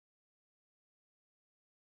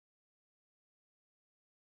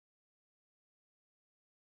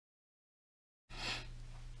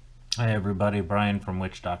Hi everybody, Brian from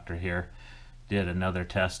Witch Doctor here. Did another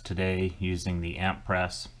test today using the amp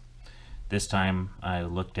press. This time I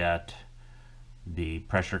looked at the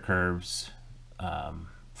pressure curves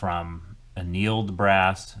from annealed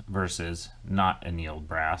brass versus not annealed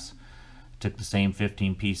brass. Took the same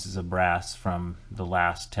 15 pieces of brass from the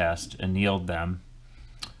last test, annealed them,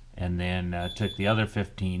 and then took the other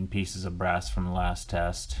 15 pieces of brass from the last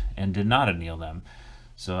test and did not anneal them.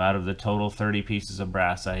 So out of the total 30 pieces of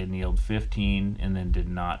brass, I annealed 15 and then did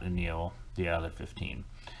not anneal the other 15.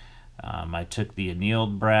 I took the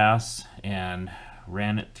annealed brass and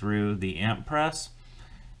ran it through the amp press,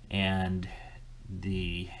 and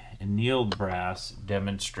the annealed brass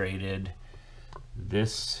demonstrated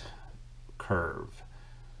this curve.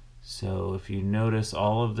 So if you notice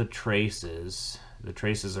all of the traces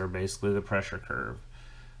are basically the pressure curve,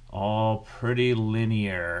 all pretty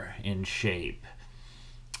linear in shape.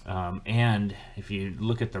 And if you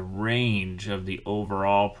look at the range of the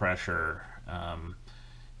overall pressure,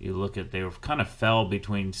 you look at, they kind of fell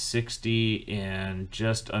between 60 and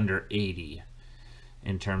just under 80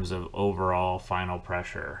 in terms of overall final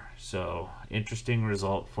pressure. So interesting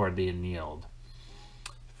result for the annealed.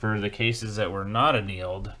 For the cases that were not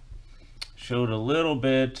annealed, showed a little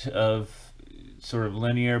bit of sort of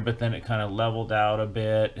linear, but then it kind of leveled out a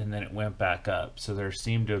bit and then it went back up. So there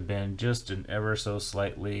seemed to have been just an ever so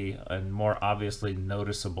slightly and more obviously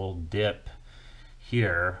noticeable dip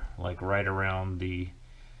here, like right around the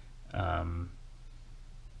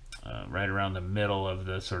middle of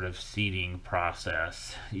the sort of seating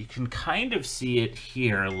process. You can kind of see it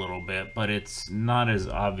here a little bit, but it's not as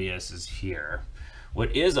obvious as here.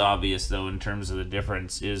 What is obvious though in terms of the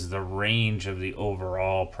difference is the range of the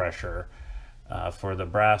overall pressure. For the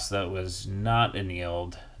brass that was not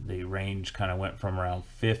annealed, the range kind of went from around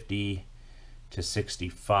 50 to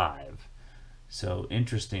 65. So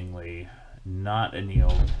interestingly, not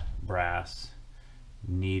annealed brass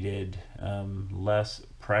needed less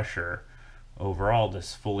pressure overall to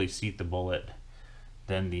fully seat the bullet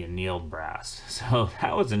than the annealed brass. So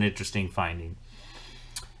that was an interesting finding.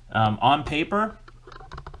 On paper,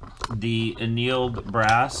 the annealed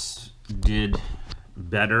brass did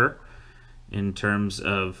better in terms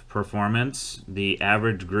of performance. The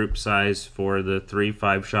average group size for the 3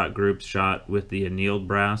 5-shot groups shot with the annealed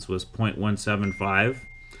brass was 0.175,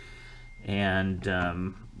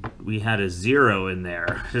 and we had a 0 in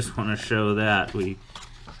there. I just want to show that we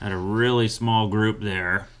had a really small group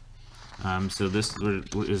there. So this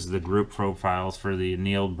is the group profiles for the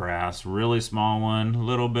annealed brass. Really small one, a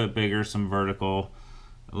little bit bigger, some vertical,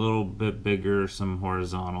 a little bit bigger, some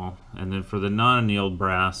horizontal. And then for the non-annealed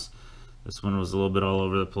brass, this one was a little bit all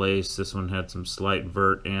over the place. This one had some slight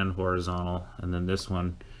vert and horizontal, and then this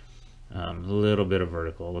one a little bit of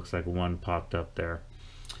vertical. Looks like one popped up there.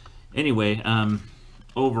 Anyway,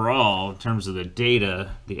 overall, in terms of the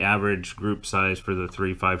data, the average group size for the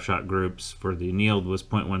 3 5-shot groups for the annealed was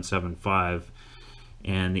 0.175,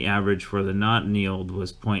 and the average for the not annealed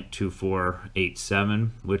was 0.2487,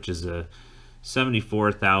 which is a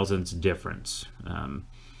 74 thousandths difference.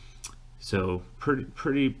 So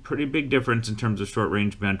pretty big difference in terms of short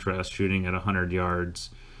range bench rest shooting at 100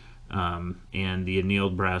 yards. And the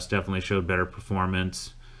annealed brass definitely showed better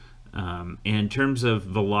performance. In terms of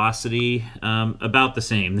velocity, about the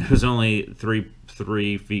same. There was only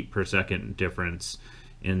 3 feet per second difference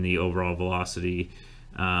in the overall velocity,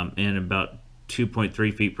 and about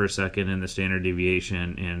 2.3 feet per second in the standard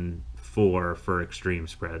deviation, and 4 for extreme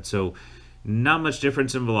spread. So not much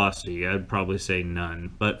difference in velocity. I'd probably say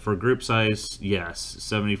none. But for group size, yes,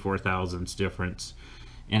 74 thousandths difference.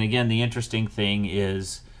 And again, the interesting thing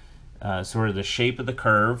is sort of the shape of the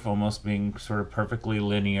curve, almost being sort of perfectly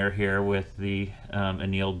linear here with the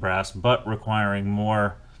annealed brass, but requiring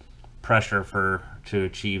more pressure to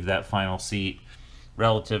achieve that final seat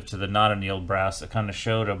relative to the not annealed brass. It kind of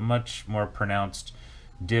showed a much more pronounced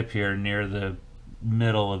dip here near the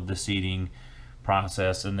middle of the seating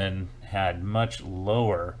process, and then had much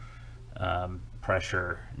lower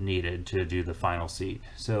pressure needed to do the final seat.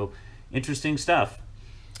 So interesting stuff.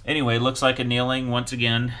 Anyway, looks like annealing once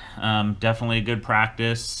again, definitely a good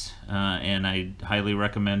practice, and I highly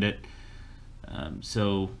recommend it.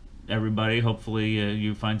 So everybody, hopefully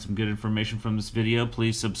you find some good information from this video.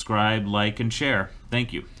 Please subscribe, like, and share.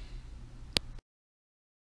 Thank you.